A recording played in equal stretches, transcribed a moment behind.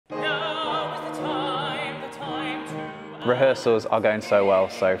Rehearsals are going so well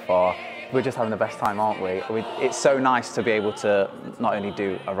so far. We're just having the best time, aren't we? It's so nice to be able to not only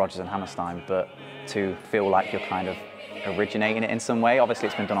do a Rodgers and Hammerstein, but to feel like you're kind of originating it in some way. Obviously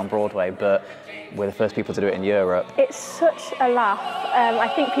it's been done on Broadway, but we're the first people to do it in Europe. It's such a laugh. I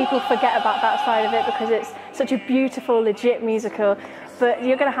think people forget about that side of it because it's such a beautiful, legit musical. But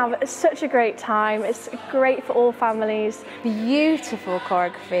you're going to have such a great time. It's great for all families. Beautiful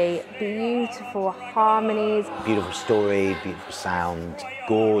choreography, beautiful harmonies. Beautiful story, beautiful sound,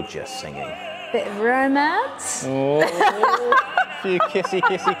 gorgeous singing. Bit of romance. Oh, a few kisses.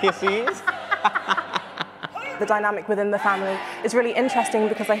 The dynamic within the family is really interesting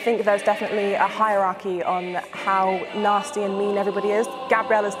because I think there's definitely a hierarchy on how nasty and mean everybody is.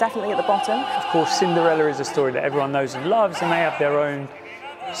 Gabrielle is definitely at the bottom. Of course, Cinderella is a story that everyone knows and loves, and they have their own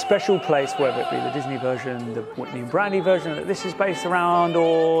special place, whether it be the Disney version, the Whitney and Brandy version that this is based around,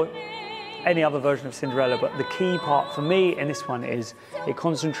 or any other version of Cinderella. But the key part for me in this one is it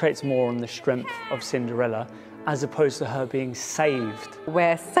concentrates more on the strength of Cinderella as opposed to her being saved.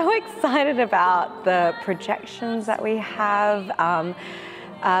 We're so excited about the projections that we have.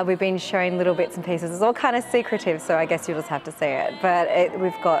 We've been showing little bits and pieces. It's all kind of secretive, so I guess you'll just have to see it. But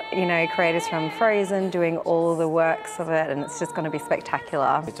we've got, you know, creators from Frozen doing all the works of it, and it's just going to be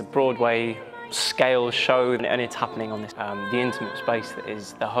spectacular. It's a Broadway scale show, and it's happening on this the intimate space that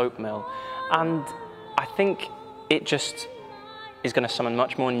is the Hope Mill. And I think it just is going to summon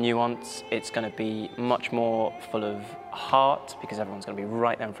much more nuance. It's going to be much more full of heart because everyone's going to be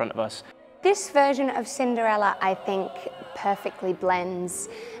right there in front of us. This version of Cinderella, I think, perfectly blends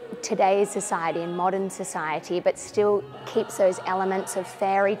today's society and modern society, but still keeps those elements of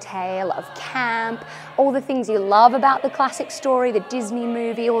fairy tale, of camp, all the things you love about the classic story, the Disney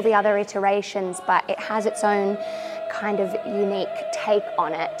movie, all the other iterations, but it has its own kind of unique take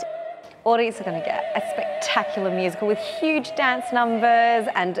on it. Audience are going to get a spectacular musical with huge dance numbers,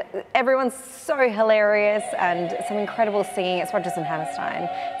 and everyone's so hilarious, and some incredible singing. It's Rodgers and Hammerstein.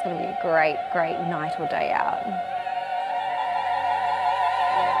 It's going to be a great, great night or day out.